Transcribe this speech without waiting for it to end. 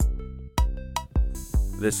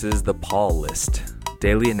This is the Paul List,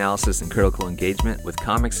 daily analysis and critical engagement with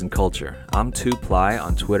comics and culture. I'm 2Ply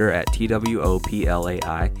on Twitter at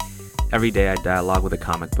TWOPLAI. Every day I dialogue with a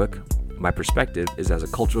comic book. My perspective is as a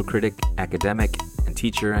cultural critic, academic, and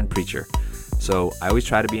teacher and preacher. So I always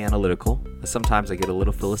try to be analytical. Sometimes I get a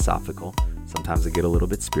little philosophical. Sometimes I get a little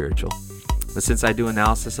bit spiritual. But since I do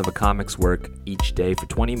analysis of a comic's work each day for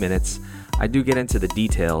 20 minutes, I do get into the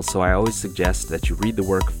details, so I always suggest that you read the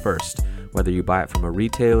work first, whether you buy it from a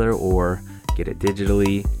retailer or get it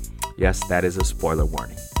digitally. Yes, that is a spoiler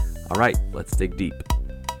warning. All right, let's dig deep.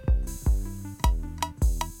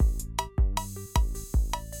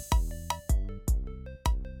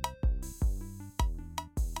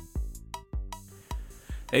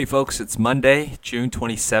 Hey folks, it's Monday, June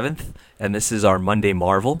 27th, and this is our Monday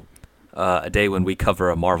Marvel, a day when we cover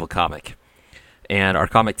a Marvel comic. And our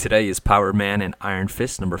comic today is Power Man and Iron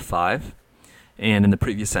Fist number 5. And in the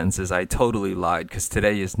previous sentences, I totally lied because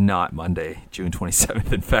today is not Monday, June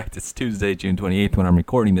 27th. In fact, it's Tuesday, June 28th when I'm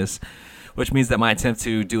recording this, which means that my attempt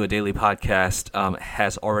to do a daily podcast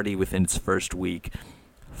has already, within its first week,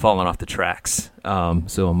 fallen off the tracks.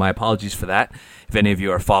 So my apologies for that. If any of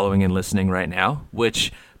you are following and listening right now,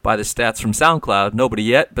 which by the stats from SoundCloud, nobody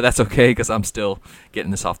yet, but that's okay because I'm still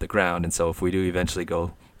getting this off the ground. And so if we do eventually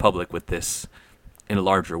go public with this in a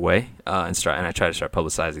larger way, and I try to start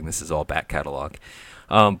publicizing, this is all back catalog.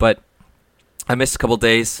 But I missed a couple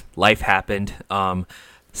days. Life happened.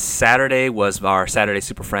 Saturday was our Saturday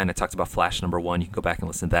Super Friend. I talked about Flash number 1. You can go back and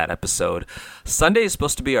listen to that episode. Sunday is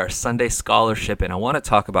supposed to be our Sunday Scholarship, and I want to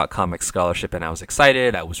talk about comic scholarship, and I was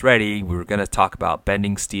excited. I was ready. We were going to talk about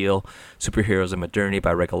Bending Steel, Superheroes and Modernity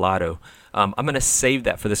by Regalado. I'm going to save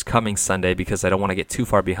that for this coming Sunday because I don't want to get too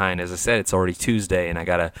far behind. As I said, it's already Tuesday, and I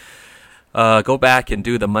got to go back and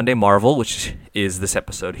do the Monday Marvel, which is this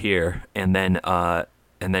episode here, and then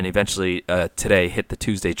eventually today hit the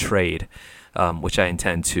Tuesday trade, which I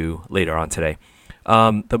intend to later on today.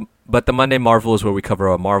 But the Monday Marvel is where we cover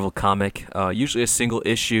a Marvel comic, usually a single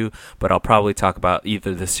issue, but I'll probably talk about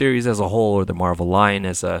either the series as a whole or the Marvel line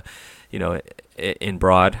as in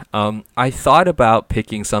broad. I thought about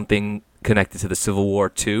picking something connected to the Civil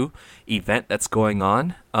War II event that's going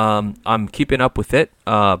on. I'm keeping up with it,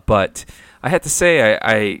 but I had to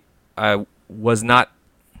say I was not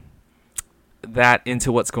that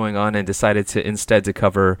into what's going on and decided to instead to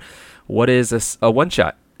cover what is a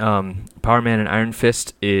one-shot. Power Man and Iron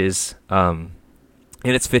Fist is in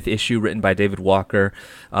its 5th issue, written by David Walker.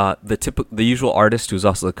 The usual artist, who's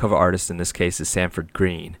also the cover artist in this case, is Sanford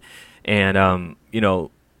Greene. And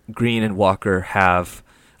Greene and Walker have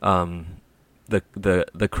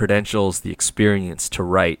the credentials, the experience to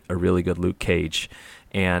write a really good Luke Cage,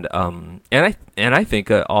 and I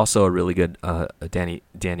think also a really good Danny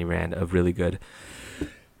Rand, a really good.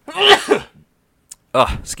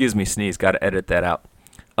 Oh, excuse me, sneeze. Got to edit that out.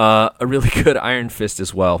 A really good Iron Fist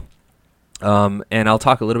as well. And I'll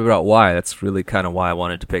talk a little bit about why. That's really kind of why I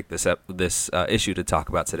wanted to pick this issue to talk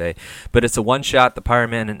about today. But it's a one-shot. The Power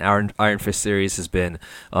Man and Iron Fist series has been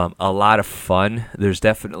a lot of fun. There's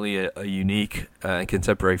definitely a unique and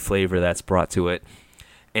contemporary flavor that's brought to it.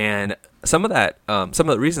 And some of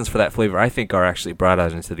the reasons for that flavor, I think, are actually brought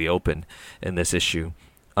out into the open in this issue.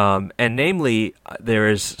 And namely, there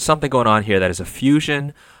is something going on here that is a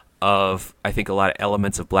fusion of, I think, a lot of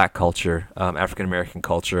elements of black culture, African-American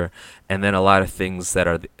culture, and then a lot of things that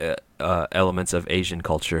are elements of Asian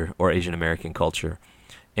culture or Asian-American culture.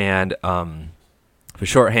 And for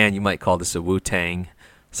shorthand, you might call this a Wu-Tang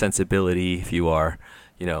sensibility if you are,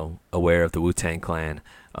 aware of the Wu-Tang Clan.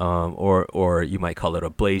 Or you might call it a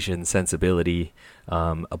Blasian sensibility,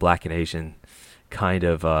 a black and Asian kind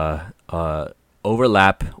of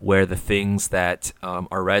overlap where the things that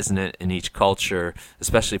are resonant in each culture,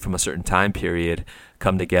 especially from a certain time period,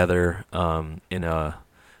 come together in a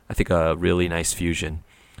really nice fusion.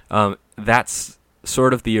 That's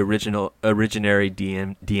sort of the originary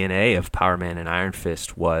DNA of Power Man and Iron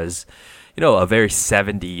Fist was, a very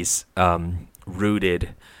 70s rooted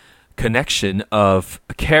connection of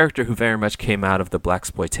a character who very much came out of the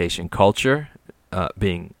blaxploitation culture,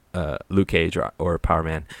 being Luke Cage or Power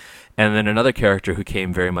Man, and then another character who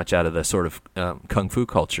came very much out of the sort of kung fu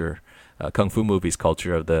culture, kung fu movies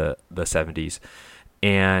culture of the 70s,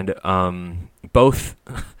 and both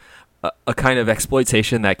a kind of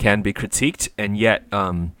exploitation that can be critiqued, and yet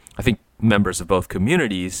I think members of both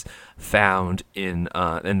communities found in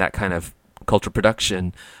that kind of cultural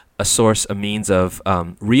production a means of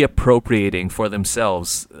reappropriating for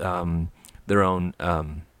themselves their own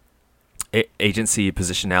agency,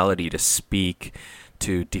 positionality to speak,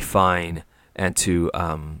 to define, and to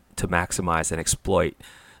maximize and exploit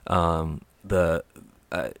the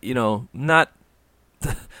not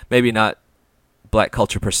maybe not black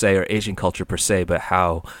culture per se or Asian culture per se, but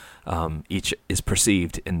how each is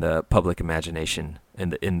perceived in the public imagination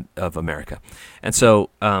of America. And so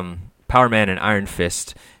Power Man and Iron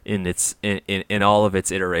Fist in all of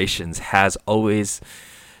its iterations has always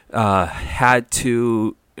had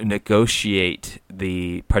to negotiate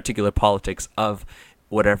the particular politics of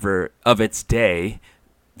whatever of its day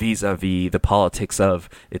vis-a-vis the politics of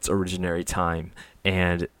its originary time.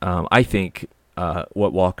 And I think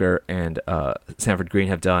what Walker and Sanford Greene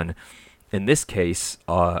have done in this case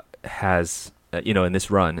has, in this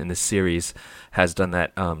run, in this series, has done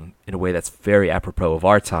that in a way that's very apropos of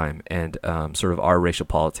our time and sort of our racial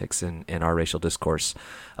politics and our racial discourse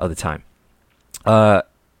of the time.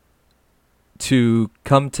 To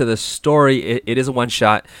come to the story, it is a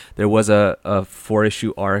one-shot. There was a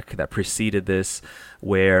 4-issue arc that preceded this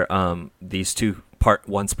where these two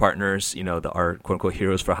once partners, our quote-unquote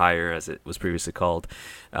heroes for hire, as it was previously called,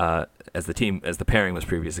 as the pairing was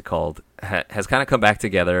previously called, has kind of come back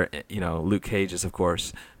together. Luke Cage is, of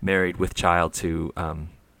course, married with child to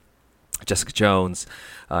Jessica Jones.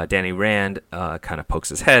 Danny Rand kind of pokes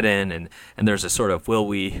his head in, and there's a sort of will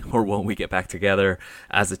we or won't we get back together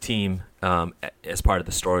as a team as part of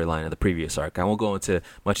the storyline of the previous arc. I won't go into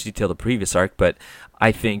much detail the previous arc, but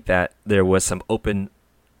I think that there was some open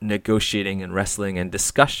negotiating and wrestling and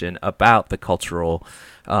discussion about the cultural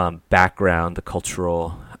background, the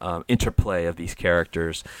cultural interplay of these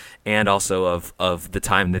characters, and also of the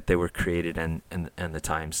time that they were created and the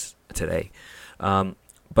times today.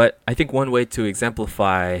 But I think one way to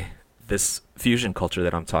exemplify this fusion culture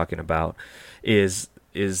that I'm talking about is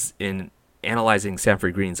in analyzing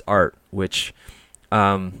Sanford Greene's art, which,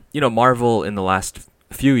 Marvel in the last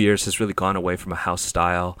few years has really gone away from a house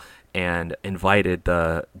style and invited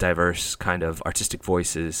the diverse kind of artistic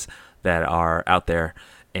voices that are out there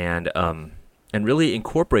and really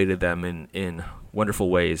incorporated them in wonderful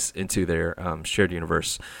ways into their shared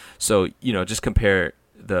universe. So, just compare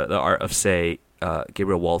the art of, say,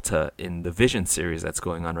 Gabriel Walta in the Vision series that's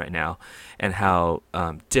going on right now, and how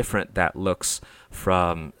different that looks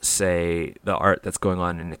from, say, the art that's going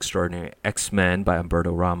on in Extraordinary X-Men by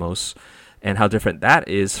Humberto Ramos, and how different that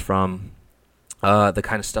is from the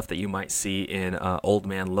kind of stuff that you might see in Old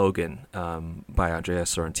Man Logan by Andrea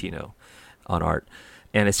Sorrentino on art.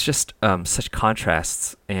 And it's just such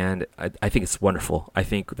contrasts, and I think it's wonderful. I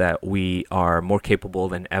think that we are more capable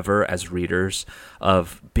than ever as readers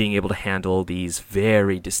of being able to handle these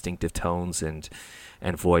very distinctive tones and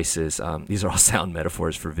voices. These are all sound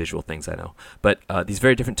metaphors for visual things, I know. But these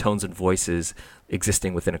very different tones and voices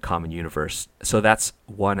existing within a common universe. So that's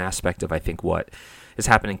one aspect of, I think, what is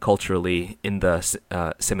happening culturally in the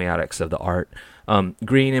semiotics of the art.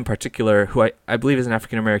 Greene, in particular, who I believe is an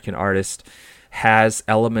African-American artist, has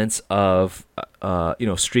elements of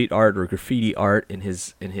street art or graffiti art in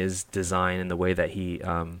his design and the way that he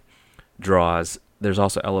draws. There's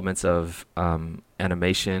also elements of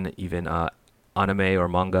animation, even anime or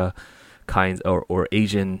manga kinds or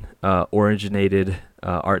Asian originated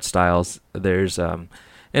art styles. There's and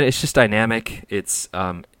it's just dynamic. It's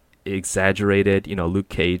exaggerated. Luke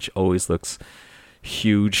Cage always looks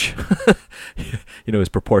huge. His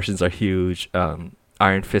proportions are huge.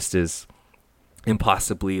 Iron Fist is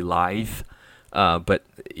impossibly lithe, but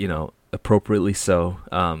appropriately so.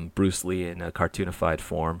 Bruce Lee in a cartoonified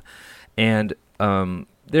form, and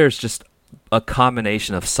there's just a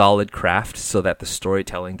combination of solid craft so that the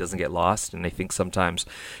storytelling doesn't get lost. And I think sometimes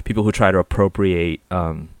people who try to appropriate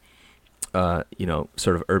sort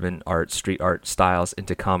of urban art, street art styles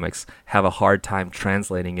into comics have a hard time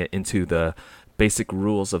translating it into the basic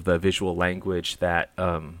rules of the visual language that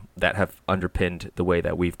have underpinned the way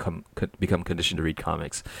that we've become conditioned to read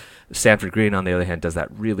comics. Sanford Greene, on the other hand, does that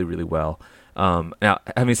really, really well. Now,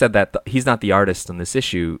 having said that, he's not the artist on this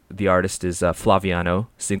issue. The artist is Flaviano,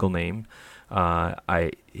 single name.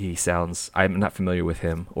 I'm not familiar with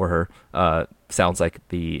him or her. Sounds like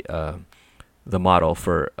the model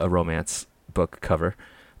for a romance book cover.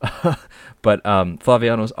 But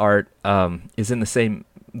Flaviano's art is in the same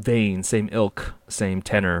vein, same ilk, same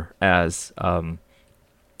tenor as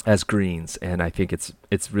Greene's, and I think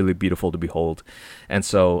it's really beautiful to behold. And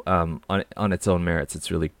so on its own merits,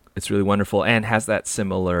 it's really wonderful and has that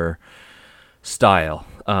similar style.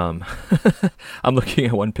 I'm looking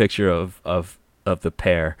at one picture of the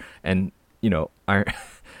pair, and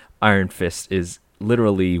Iron Fist is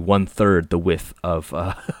literally 1/3 the width of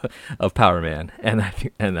Power Man, and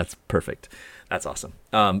that's perfect. That's awesome.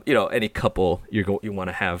 Any couple you want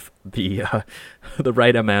to have the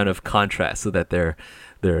right amount of contrast so that they're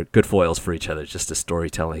good foils for each other, just a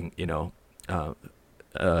storytelling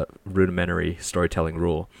rudimentary storytelling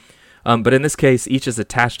rule. But in this case, each is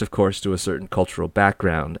attached, of course, to a certain cultural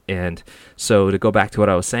background. And so to go back to what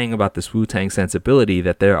I was saying about this Wu-Tang sensibility,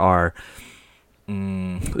 that there's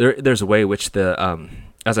a way in which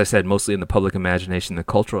as I said, mostly in the public imagination, the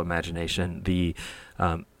cultural imagination, the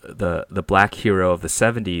black hero of the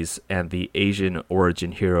 70s and the Asian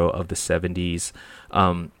origin hero of the 70s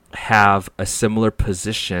have a similar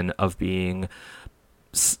position of being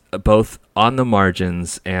both on the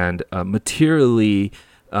margins and materially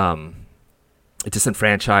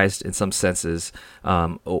disenfranchised in some senses,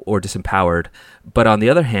 or disempowered, but on the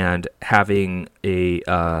other hand, having a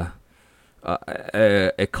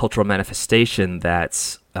cultural manifestation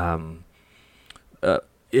that's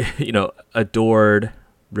adored,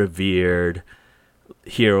 revered,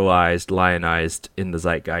 heroized, lionized in the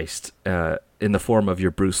zeitgeist, in the form of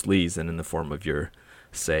your Bruce Lees and in the form of your,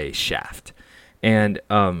 say, Shaft, and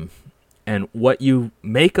what you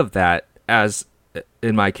make of that as,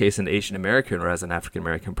 in my case, an Asian American or as an African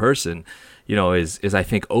American person, is I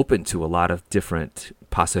think open to a lot of different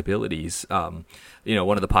possibilities. One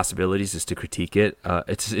of the possibilities is to critique it,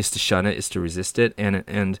 is to shun it, is to resist it,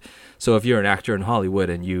 and so if you're an actor in Hollywood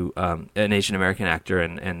and you an Asian American actor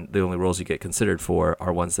and the only roles you get considered for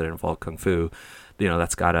are ones that involve kung fu,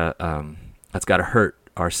 that's gotta hurt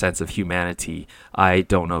our sense of humanity. I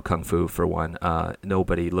don't know kung fu, for one.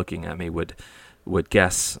 Nobody looking at me would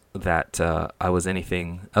guess that I was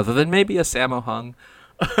anything other than maybe a Sammo Hung,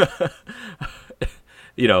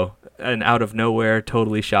 an out of nowhere,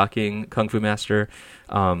 totally shocking kung fu master.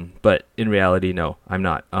 But in reality, no, I'm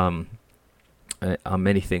not.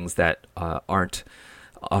 Many things that aren't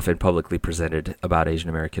often publicly presented about Asian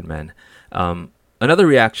American men. Another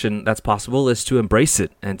reaction that's possible is to embrace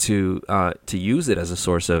it and to use it as a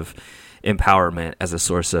source of empowerment, as a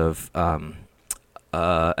source of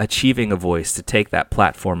achieving a voice, to take that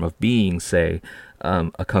platform of being, say,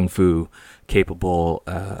 a kung fu capable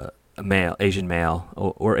Asian male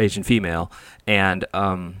or Asian female, and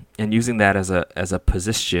using that as a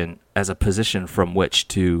position from which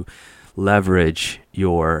to leverage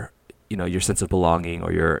your sense of belonging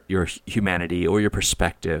or your humanity or your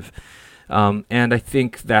perspective, and I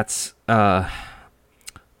think that's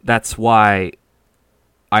why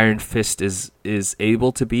Iron Fist is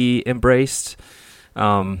able to be embraced.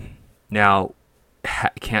 Now,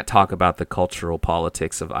 can't talk about the cultural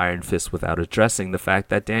politics of Iron Fist without addressing the fact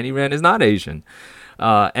that Danny Rand is not Asian,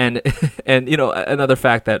 and another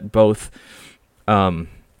fact that both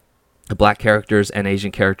black characters and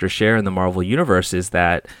Asian characters share in the Marvel universe is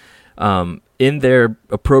that in their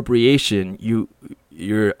appropriation,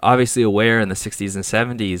 you're obviously aware in the 60s and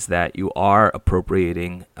 70s that you are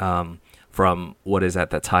appropriating from what is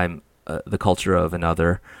at that time the culture of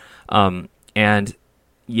another, and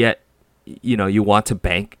yet you want to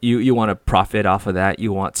bank, you want to profit off of that,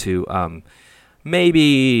 you want to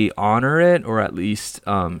maybe honor it or at least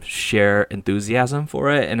share enthusiasm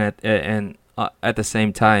for it, and at the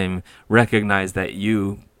same time recognize that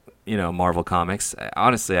Marvel Comics,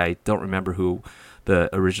 honestly I don't remember who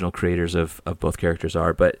the original creators of both characters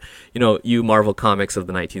are, but you Marvel Comics of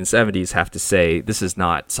the 1970s have to say this is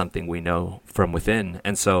not something we know from within.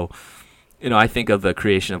 And so I think of the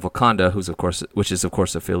creation of Wakanda, which is of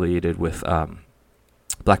course affiliated with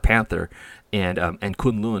Black Panther, and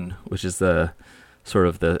Kunlun, which is the sort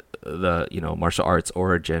of the martial arts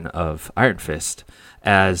origin of Iron Fist,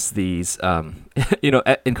 as these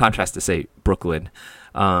in contrast to, say, Brooklyn,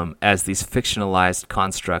 as these fictionalized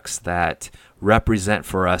constructs that represent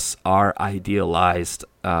for us our idealized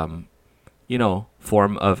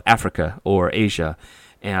form of Africa or Asia,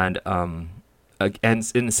 and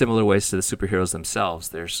in similar ways to the superheroes themselves.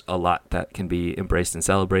 There's a lot that can be embraced and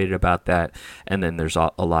celebrated about that, and then there's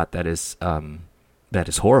a lot that is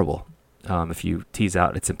horrible if you tease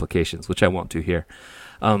out its implications, which I won't do here.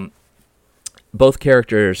 Both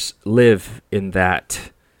characters live in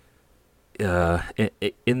that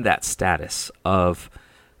status of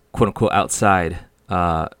quote unquote outside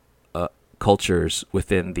cultures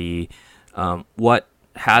within the what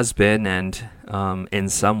has been and in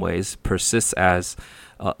some ways persists as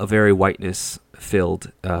a very whiteness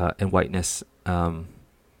filled and whiteness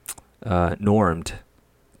normed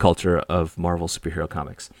culture of Marvel superhero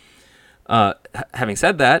comics. Having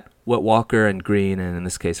said that, what Walker and Green, and in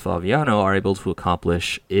this case Flaviano, are able to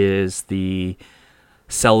accomplish is the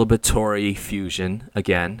celebratory fusion,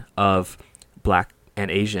 again, of Black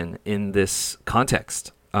and Asian in this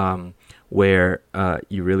context, where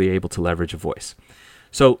you're really able to leverage a voice.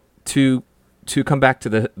 So to come back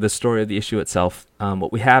to the story of the issue itself,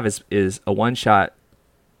 what we have is a one-shot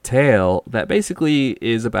tale that basically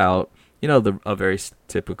is about a very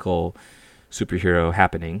typical superhero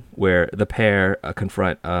happening where the pair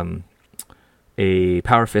confront a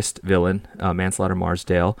Power Fist villain, Manslaughter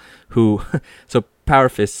Marsdale, who so Power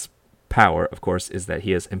Fist's power, of course, is that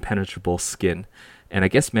he has impenetrable skin. And I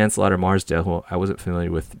guess Manslaughter Marsdale, who I wasn't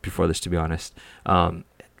familiar with before this, to be honest,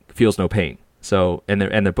 feels no pain. So, and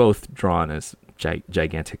they're both drawn as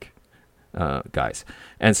gigantic guys.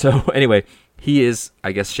 And so, anyway, he is,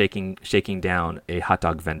 I guess, shaking down a hot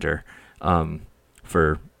dog vendor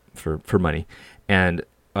for money, and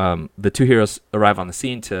the two heroes arrive on the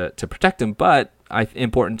scene to protect him. But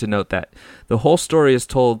important to note that the whole story is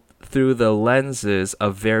told through the lenses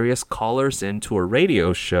of various callers into a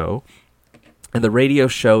radio show. And the radio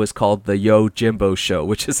show is called the Yo Jimbo Show,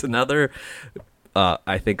 which is another,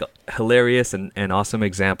 I think, hilarious and awesome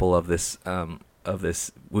example of this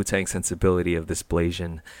Wu-Tang sensibility, of this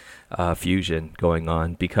Blasian fusion going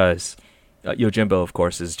on. Because Yojimbo, of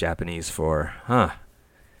course, is Japanese for, I'm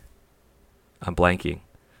blanking,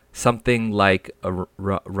 something like a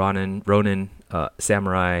Ronin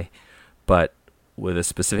samurai, but with a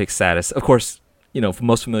specific status. Of course,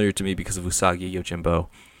 most familiar to me because of Usagi Yojimbo.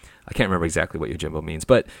 I can't remember exactly what Yojimbo means,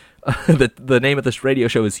 but the name of this radio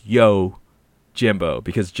show is Yo Jimbo,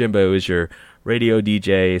 because Jimbo is your radio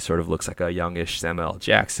DJ, sort of looks like a youngish Samuel L.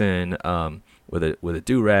 Jackson, with a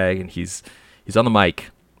do-rag, and he's on the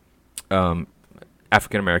mic,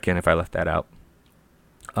 African American, if I left that out,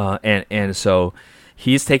 and so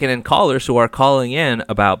he's taking in callers who are calling in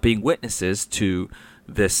about being witnesses to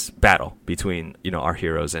this battle between our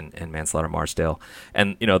heroes and Manslaughter Marsdale.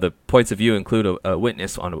 And the points of view include a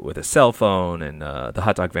witness with a cell phone, and the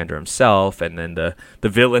hot dog vendor himself, and then the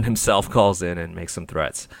villain himself calls in and makes some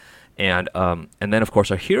threats. And then of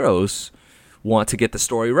course our heroes want to get the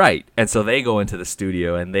story right, and so they go into the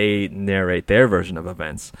studio and they narrate their version of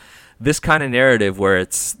events. This kind of narrative, where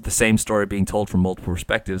it's the same story being told from multiple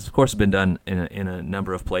perspectives, of course, has been done in a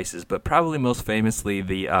number of places, but probably most famously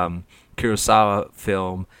the Kurosawa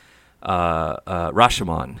film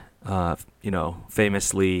Rashomon.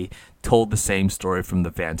 Famously told the same story from the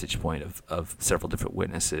vantage point of several different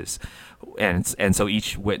witnesses, and so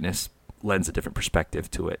each witness lends a different perspective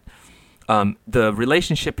to it. The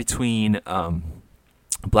relationship between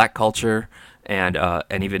black culture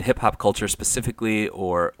and even hip hop culture specifically,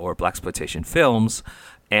 or blaxploitation films,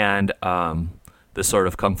 and the sort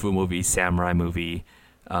of kung fu movie, samurai movie,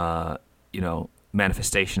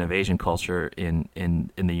 manifestation of Asian culture in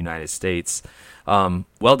the United States,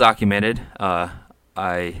 well documented.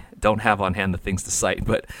 I don't have on hand the things to cite,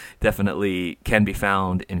 but definitely can be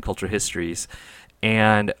found in culture histories,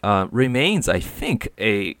 and remains, I think,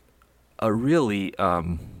 a really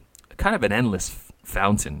kind of an endless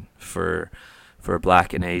fountain for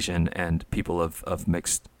Black and Asian and people of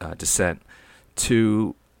mixed descent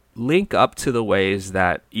to link up to the ways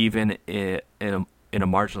that even in a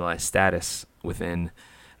marginalized status within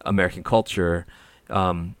American culture,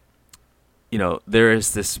 there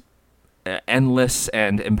is this endless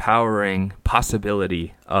and empowering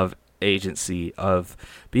possibility of agency, of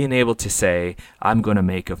being able to say, I'm going to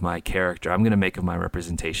make of my character, I'm going to make of my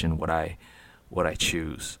representation what I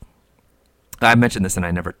choose. I mentioned this and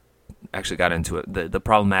I never actually got into it. The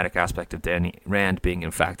problematic aspect of Danny Rand being,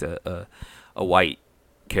 in fact, a white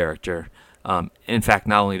character. In fact,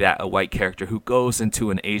 not only that, a white character who goes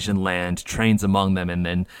into an Asian land, trains among them, and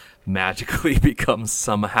then magically becomes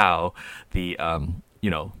somehow the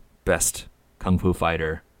best kung fu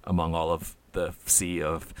fighter among all of the sea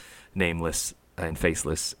of nameless and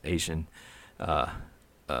faceless Asian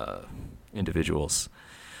individuals.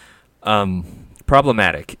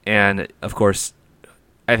 Problematic, and of course,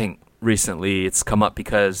 I think recently it's come up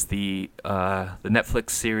because the Netflix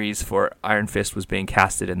series for Iron Fist was being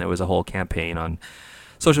casted, and there was a whole campaign on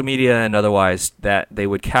social media and otherwise that they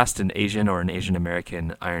would cast an Asian or an Asian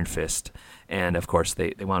American Iron Fist, and of course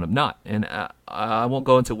they wound up not. And I won't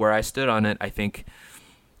go into where I stood on it. I think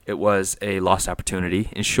it was a lost opportunity,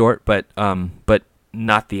 in short, but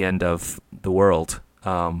not the end of the world.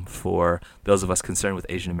 For those of us concerned with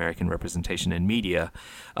Asian American representation in media.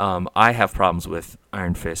 I have problems with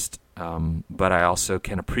Iron Fist, but I also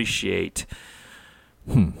can appreciate,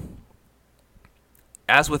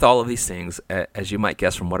 as with all of these things, as you might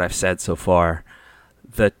guess from what I've said so far,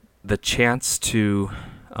 the chance to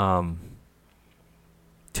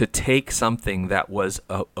take something that was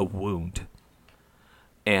a wound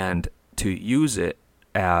and to use it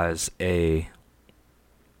as a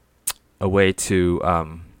way to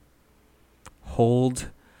hold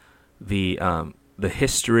the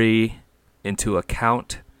history into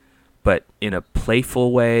account, but in a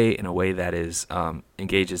playful way, in a way that is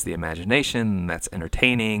engages the imagination, that's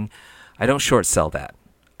entertaining. I don't short sell that.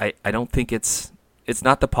 I don't think it's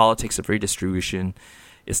not the politics of redistribution.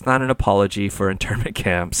 It's not an apology for internment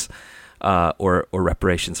camps or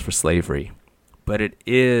reparations for slavery, but it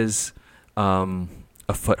is a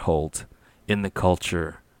foothold in the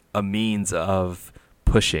culture, a means of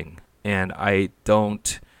pushing. And I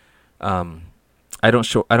don't want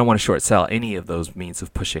to short sell any of those means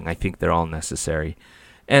of pushing. I think they're all necessary.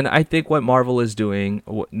 And I think what Marvel is doing,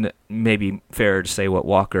 maybe fair to say what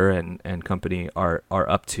Walker and company are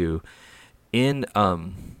up to in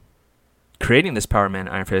creating this Power Man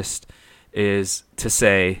Iron Fist, is to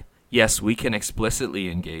say, yes, we can explicitly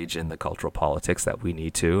engage in the cultural politics that we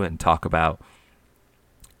need to and talk about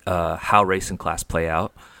how race and class play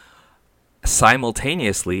out.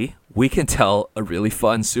 Simultaneously, we can tell a really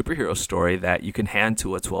fun superhero story that you can hand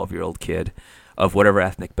to a 12-year-old kid of whatever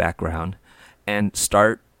ethnic background and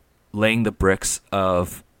start laying the bricks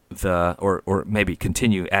of or maybe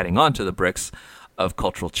continue adding on to the bricks of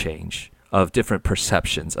cultural change, of different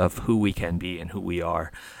perceptions of who we can be and who we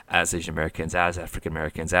are as Asian Americans, as African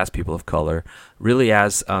Americans, as people of color, really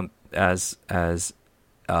as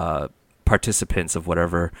participants of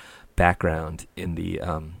whatever background in the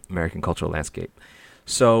American cultural landscape.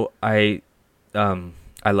 So I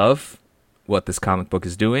love what this comic book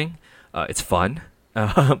is doing. It's fun.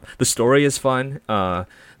 The story is fun.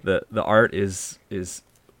 The art is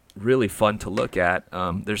really fun to look at.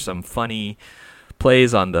 There's some funny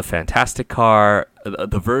plays on the Fantastic Car,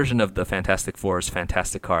 the version of the Fantastic Four's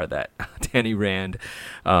Fantastic Car that Danny Rand,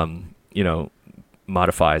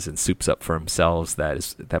 modifies and soups up for themselves.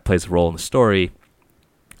 That plays a role in the story.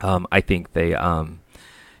 I think they,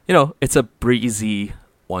 it's a breezy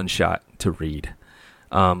one shot to read.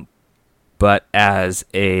 But as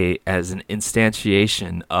an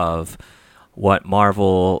instantiation of what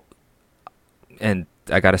Marvel, and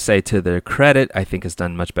I got to say to their credit, I think has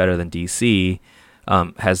done much better than DC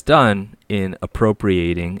has done in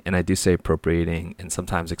appropriating, and I do say appropriating and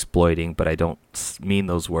sometimes exploiting, but I don't mean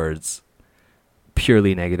those words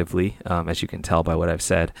purely negatively, as you can tell by what I've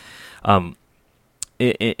said.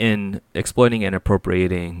 In exploiting and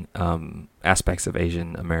appropriating aspects of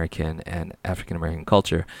Asian American and African American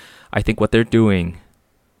culture, I think what they're doing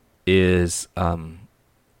is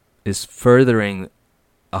furthering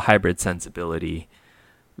a hybrid sensibility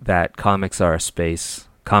that comics are a space.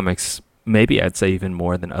 Comics, maybe I'd say even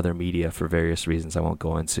more than other media for various reasons I won't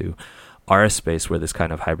go into, are a space where this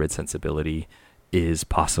kind of hybrid sensibility is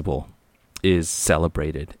possible, is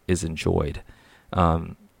celebrated, is enjoyed,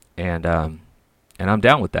 and I'm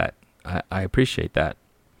down with that. I appreciate that.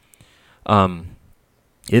 In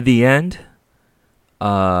the end,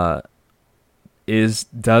 does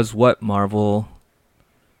what Marvel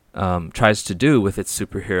tries to do with its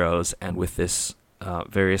superheroes and with this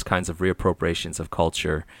various kinds of reappropriations of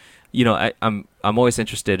culture. I'm always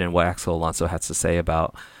interested in what Axel Alonso has to say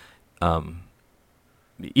about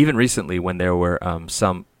even recently when there were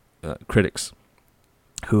some critics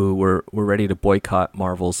who were ready to boycott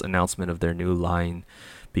Marvel's announcement of their new line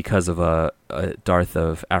because of a dearth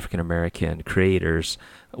of African American creators,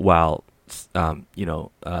 while in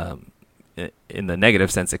the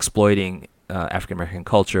negative sense exploiting African American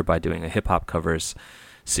culture by doing a hip hop covers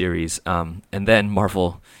series, and then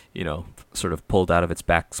Marvel, sort of pulled out of its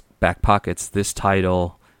back pockets this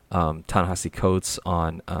title, Ta-Nehisi Coates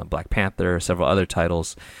on Black Panther, several other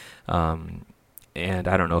titles. And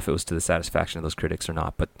I don't know if it was to the satisfaction of those critics or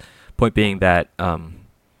not, but point being that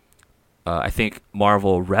I think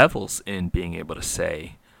Marvel revels in being able to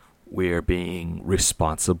say we're being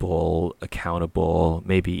responsible, accountable,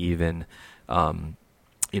 maybe even on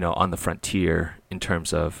the frontier in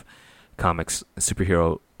terms of comics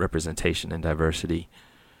superhero representation and diversity.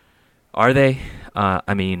 Are they?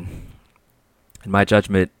 In my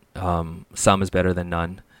judgment, some is better than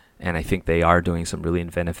none. And I think they are doing some really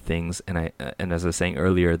inventive things. And as I was saying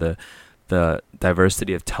earlier, the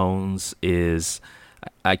diversity of tones is,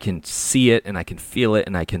 I can see it and I can feel it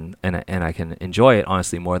and I can enjoy it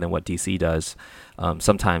honestly more than what DC does.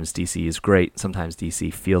 Sometimes DC is great. Sometimes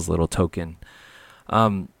DC feels a little token.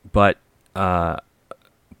 But I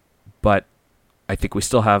think we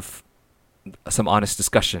still have some honest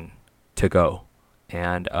discussion to go.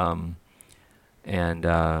 But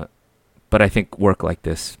I think work like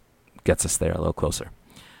this gets us there a little closer.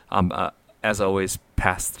 As always,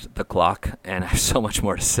 past the clock, and I have so much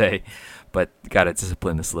more to say, but got to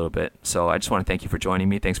discipline this a little bit. So I just want to thank you for joining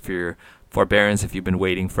me. Thanks for your forbearance if you've been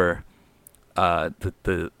waiting for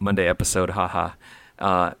the Monday episode. Haha.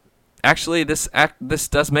 Actually, this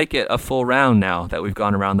does make it a full round now that we've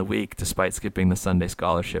gone around the week, despite skipping the Sunday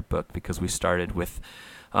scholarship book, because we started with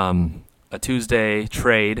a Tuesday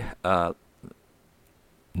trade.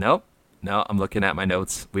 Nope. No, I'm looking at my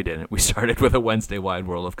notes. We didn't. We started with a Wednesday Wide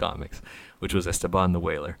World of Comics, which was Esteban the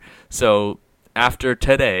Whaler. So after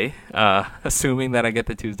today, assuming that I get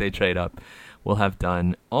the Tuesday trade up, we'll have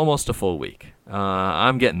done almost a full week.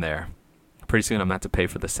 I'm getting there. Pretty soon I'm going to have to pay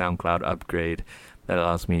for the SoundCloud upgrade that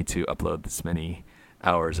allows me to upload this many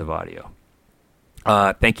hours of audio.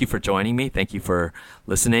 Thank you for joining me. Thank you for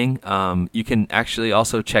listening. You can actually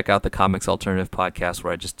also check out the Comics Alternative podcast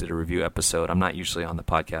where I just did a review episode. I'm not usually on the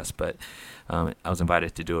podcast, but I was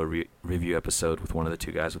invited to do a review episode with one of the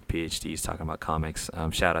two guys with PhDs talking about comics.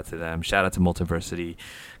 Shout out to them. Shout out to Multiversity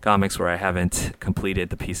Comics where I haven't completed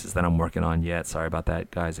the pieces that I'm working on yet. Sorry about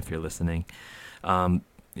that, guys, if you're listening.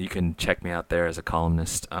 You can check me out there as a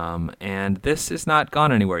columnist. And this is not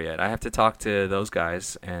gone anywhere yet. I have to talk to those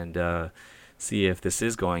guys and see if this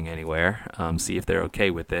is going anywhere, see if they're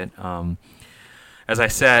okay with it. As I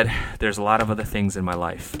said, there's a lot of other things in my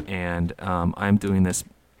life, and I'm doing this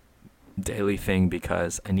daily thing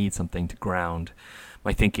because I need something to ground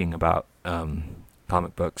my thinking about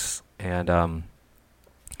comic books. And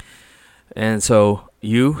so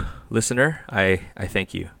you, listener, I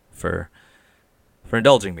thank you for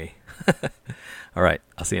indulging me. All right,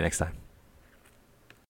 I'll see you next time.